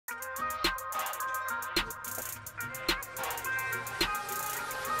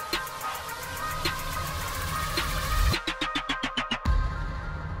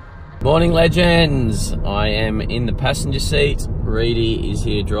Morning, legends. I am in the passenger seat. Reedy is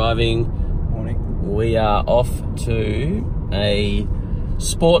here driving. Morning. We are off to a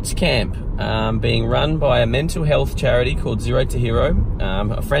sports camp being run by a mental health charity called Zero to Hero.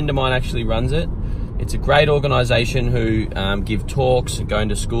 A friend of mine actually runs it. It's a great organisation who give talks, go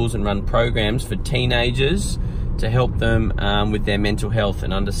into schools and run programs for teenagers to help them with their mental health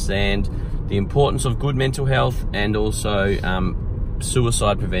and understand the importance of good mental health and also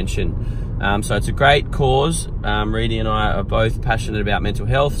suicide prevention. So it's a great cause. Reedy and I are both passionate about mental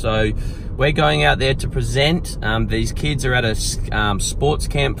health, so we're going out there to present. These kids are at a sports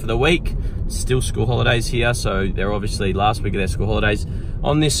camp for the week. Still school holidays here, so they're obviously last week of their school holidays.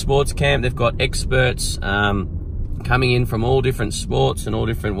 On this sports camp, they've got experts coming in from all different sports and all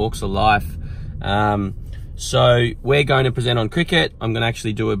different walks of life. So we're going to present on cricket. I'm going to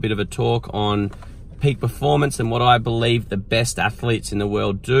actually do a bit of a talk on peak performance and what I believe the best athletes in the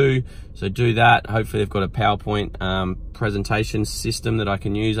world do. So do that. Hopefully they've got a PowerPoint presentation system that I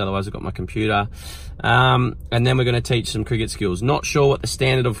can use. Otherwise I've got my computer. And then we're going to teach some cricket skills. Not sure what the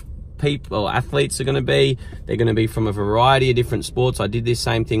standard of people or athletes are going to be. They're going to be from a variety of different sports. I did this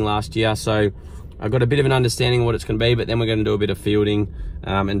same thing last year, so I've got a bit of an understanding of what it's going to be, but then we're going to do a bit of fielding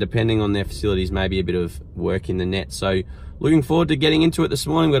and depending on their facilities, maybe a bit of work in the net. So looking forward to getting into it this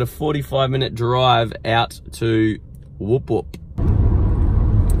morning. We've got a 45-minute drive out to Whoop Whoop.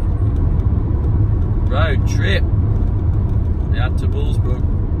 Road trip out to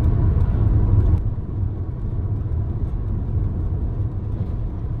Bullsbrook.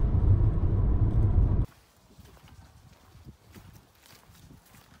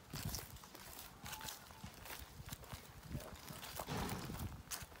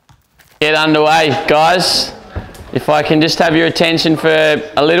 Get underway, guys. If I can just have your attention for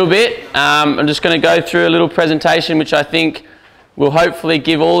a little bit. I'm just going to go through a little presentation which I think will hopefully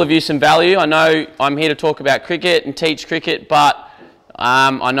give all of you some value. I know I'm here to talk about cricket and teach cricket, but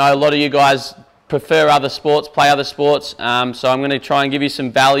I know a lot of you guys prefer other sports, play other sports, so I'm going to try and give you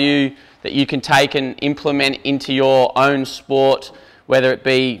some value that you can take and implement into your own sport, whether it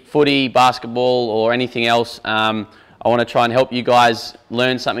be footy, basketball or anything else. I want to try and help you guys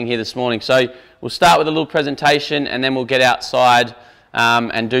learn something here this morning. So we'll start with a little presentation and then we'll get outside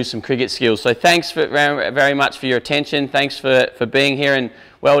and do some cricket skills. So thanks very much for your attention. Thanks for being here, and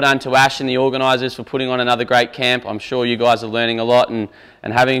well done to Ash and the organisers for putting on another great camp. I'm sure you guys are learning a lot and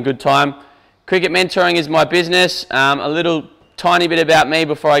having a good time. Cricket mentoring is my business. A little tiny bit about me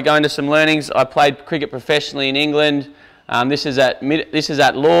before I go into some learnings. I played cricket professionally in England. This is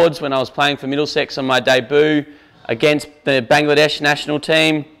at Lords when I was playing for Middlesex on my debut against the Bangladesh national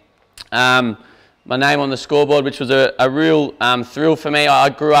team. My name on the scoreboard, which was a real thrill for me. I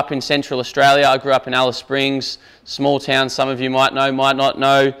grew up in Central Australia. I grew up in Alice Springs, small town some of you might know, might not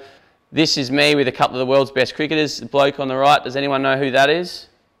know. This is me with a couple of the world's best cricketers. The bloke on the right, does anyone know who that is?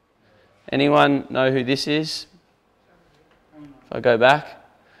 Anyone know who this is? If I go back.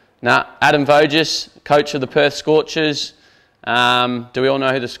 Nah, Adam Voges, coach of the Perth Scorchers. Do we all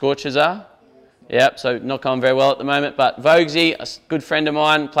know who the Scorchers are? Yep, so not going very well at the moment, but Vogesy, a good friend of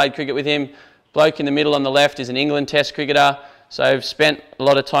mine, played cricket with him. Bloke in the middle on the left is an England Test cricketer, so I've spent a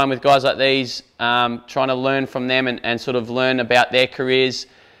lot of time with guys like these, trying to learn from them and sort of learn about their careers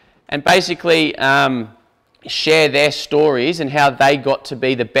and basically share their stories and how they got to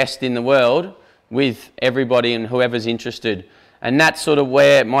be the best in the world with everybody and whoever's interested. And that's sort of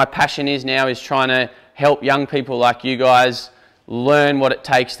where my passion is now, is trying to help young people like you guys learn what it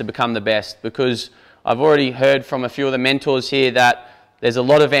takes to become the best, because I've already heard from a few of the mentors here that there's a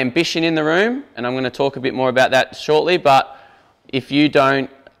lot of ambition in the room, and I'm going to talk a bit more about that shortly, but if you don't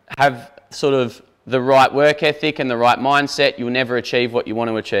have sort of the right work ethic and the right mindset, you'll never achieve what you want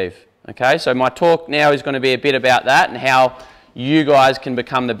to achieve. Okay, so my talk now is going to be a bit about that and how you guys can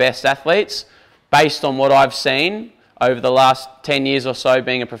become the best athletes based on what I've seen over the last 10 years or so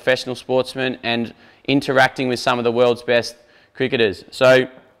being a professional sportsman and interacting with some of the world's best cricketers. So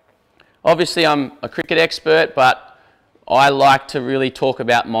obviously I'm a cricket expert, but I like to really talk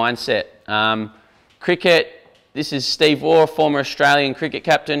about mindset. Cricket, this is Steve Waugh, former Australian cricket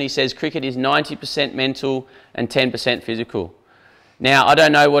captain. He says cricket is 90% mental and 10% physical. Now, I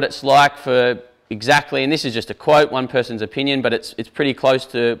don't know what it's like for exactly, and this is just a quote, one person's opinion, but it's pretty close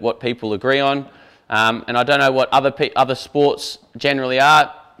to what people agree on. And I don't know what other sports generally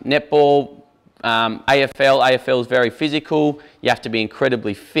are. Netball, AFL is very physical. You have to be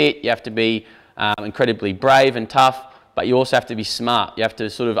incredibly fit. You have to be incredibly brave and tough, but you also have to be smart. You have to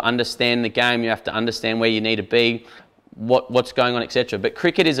sort of understand the game. You have to understand where you need to be, what's going on, etc. But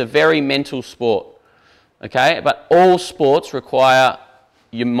cricket is a very mental sport, okay? But all sports require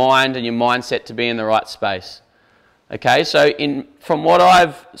your mind and your mindset to be in the right space. Okay, so from what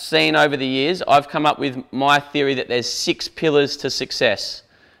I've seen over the years, I've come up with my theory that there's 6 pillars to success.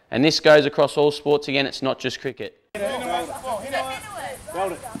 And this goes across all sports again, it's not just cricket.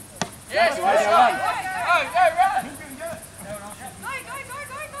 Hold it. Yes, go, run. run.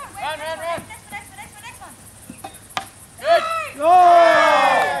 Run. Next one. Good. Go!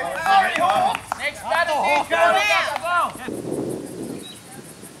 Next batter,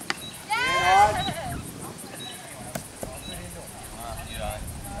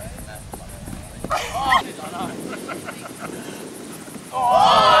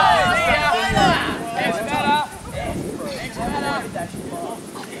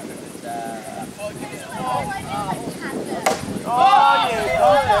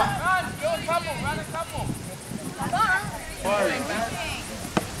 Run a couple.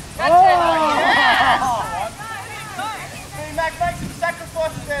 Mac, make some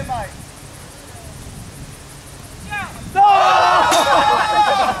sacrifices there, mate.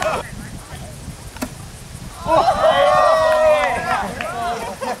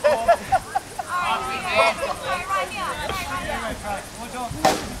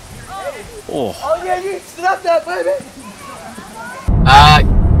 Oh yeah, you stood up that, baby.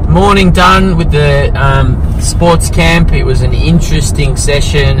 Morning done with the sports camp. It was an interesting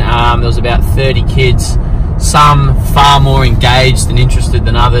session. There was about 30 kids, some far more engaged and interested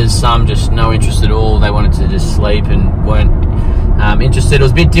than others, some just no interest at all. They wanted to just sleep and weren't interested. It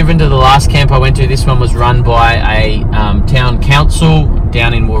was a bit different to the last camp I went to. This one was run by a town council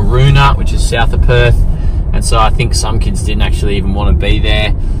down in Waroona, which is south of Perth, and so I think some kids didn't actually even want to be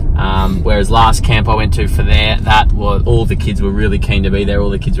there. Whereas last camp I went to for that was all the kids were really keen to be there. All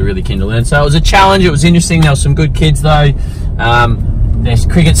the kids were really keen to learn. So it was a challenge. It was interesting. There were some good kids though. Their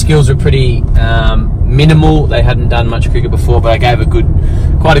cricket skills were pretty minimal. They hadn't done much cricket before, but I gave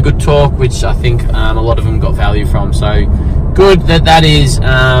quite a good talk, which I think a lot of them got value from. So good that is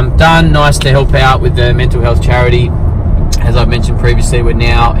done. Nice to help out with the mental health charity. As I've mentioned previously, we're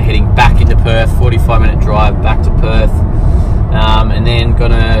now heading back into Perth. 45-minute drive back to Perth. And then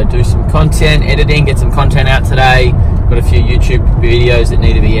gonna do some content editing, get some content out today. Got a few YouTube videos that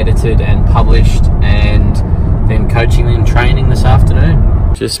need to be edited and published, and then coaching and training this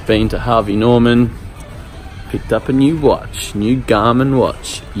afternoon. Just been to Harvey Norman, picked up a new Garmin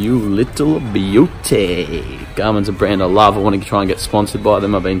watch. You little beauty. Garmin's a brand I love. I want to try and get sponsored by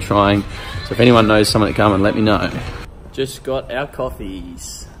them. I've been trying. So if anyone knows someone at Garmin, let me know. Just got our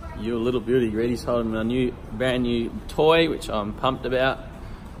coffees. You little beauty. Reedy's holding a brand new toy, which I'm pumped about.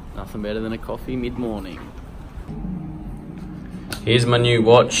 Nothing better than a coffee mid-morning. Here's my new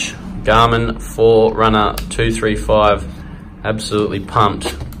watch, Garmin Forerunner 235. Absolutely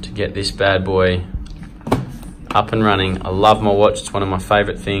pumped to get this bad boy up and running. I love my watch. It's one of my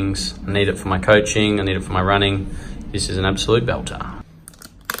favorite things. I need it for my coaching. I need it for my running. This is an absolute belter.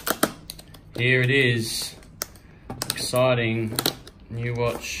 Here it is. Exciting new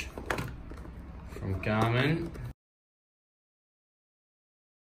watch from Garmin.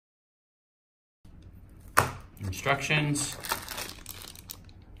 Instructions,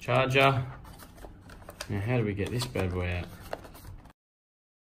 charger. Now how do we get this bad boy out?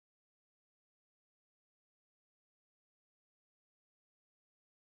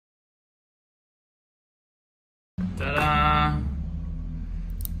 Ta-da!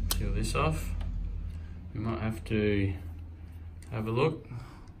 Peel this off. We might have to have a look.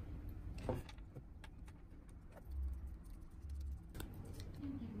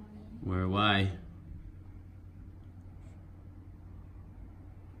 We're away.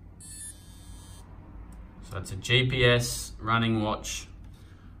 So it's a GPS running watch.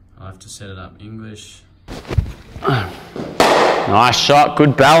 I'll have to set it up English. Nice shot,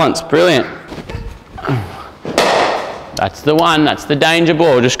 good balance, brilliant. That's the one, that's the danger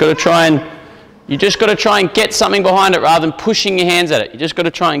ball. You just got to try and get something behind it rather than pushing your hands at it. You just got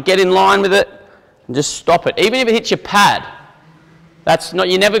to try and get in line with it and just stop it. Even if it hits your pad,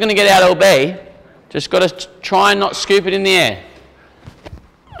 you're never going to get out LB. Just got to try and not scoop it in the air.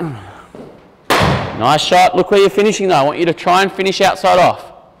 Nice shot. Look where you're finishing though. I want you to try and finish outside off.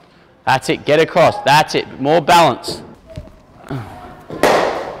 That's it. Get across. That's it. More balance.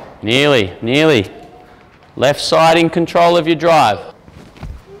 Nearly. Left side in control of your drive.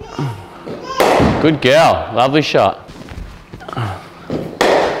 Good girl. Lovely shot.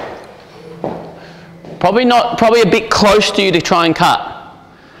 Probably a bit close to you to try and cut.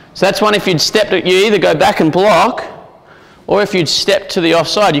 So that's one, if you'd stepped it, you either go back and block, or if you'd stepped to the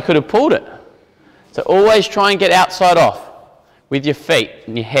offside, you could have pulled it. So always try and get outside off with your feet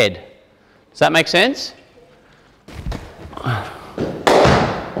and your head. Does that make sense?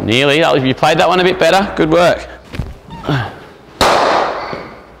 Nearly. You played that one a bit better. Good work.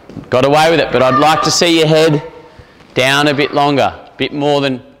 Got away with it, but I'd like to see your head down a bit longer. A bit more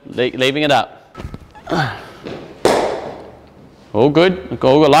than leaving it up. All good. I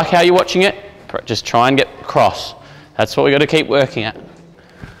like how you're watching it. Just try and get across. That's what we've got to keep working at.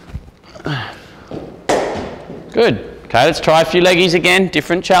 Good. Okay, let's try a few leggies again.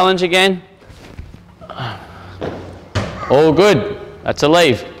 Different challenge again. All good. That's a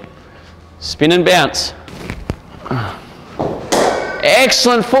leave. Spin and bounce.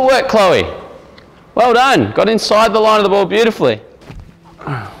 Excellent footwork, Chloe. Well done. Got inside the line of the ball beautifully.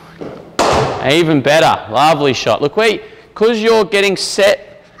 Even better. Lovely shot. Look, because you're getting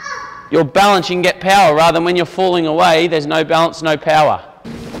set, your balance, you can get power, rather than when you're falling away, there's no balance, no power.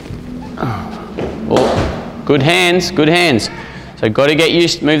 Oh, good hands, good hands. So got to get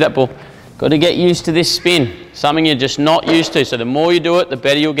used, move that ball. Got to get used to this spin, something you're just not used to. So the more you do it, the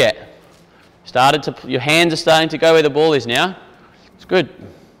better you'll get. Your hands are starting to go where the ball is now. It's good.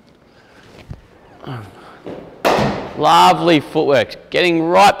 Lovely footwork. Getting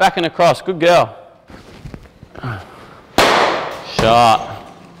right back and across. Good girl.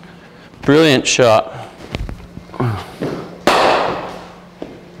 Shot. Brilliant shot.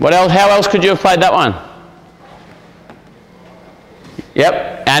 What else? How else could you have played that one?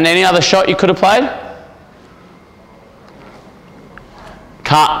 Yep. And any other shot you could have played?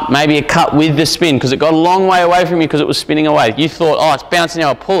 Cut. Maybe a cut with the spin, because it got a long way away from you because it was spinning away. You thought, oh, it's bouncing now,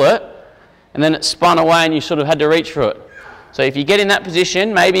 I'll pull it. And then it spun away and you sort of had to reach for it. So if you get in that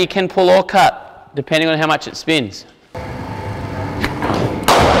position, maybe you can pull or cut, depending on how much it spins.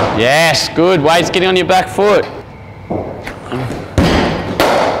 Yes, good. Weight's getting on your back foot.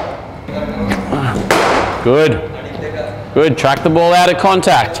 Good. Good. Track the ball out of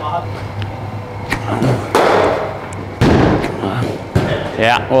contact.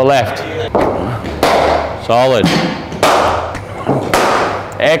 Yeah, or left. Solid.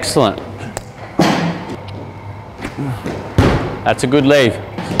 Excellent. That's a good leave.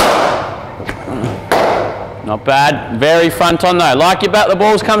 Not bad. Very front on though. Like your bat, the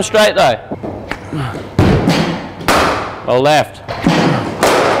balls come straight though. Or left.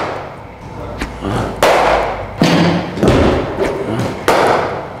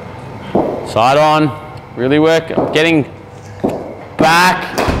 Side on. Really work. Getting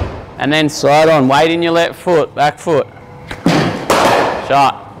back and then side on. Weight in your left foot, back foot.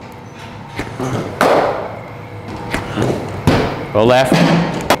 Shot. Or left.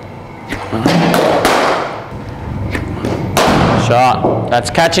 Shot. That's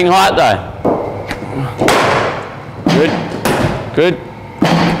catching height though. Good. Good.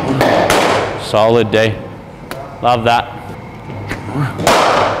 Solid D. Love that.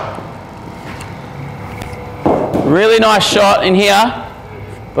 Really nice shot in here,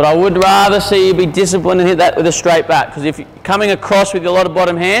 but I would rather see you be disciplined and hit that with a straight bat, because if you're coming across with a lot of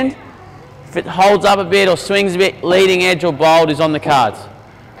bottom hand, if it holds up a bit or swings a bit, leading edge or bold is on the cards.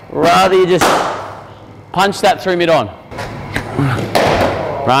 Rather you just punch that through mid-on.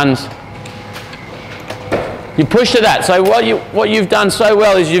 Runs. You push to that. So what you've done so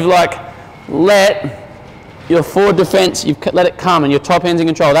well is you've like let your forward defence, you've let it come and your top hand's in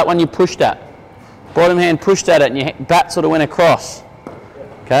control. That one you pushed at. Bottom hand pushed at it and your bat sort of went across.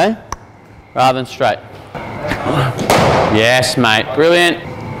 Okay? Rather than straight. Yes, mate. Brilliant.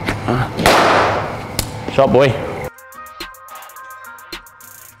 Shot, boy.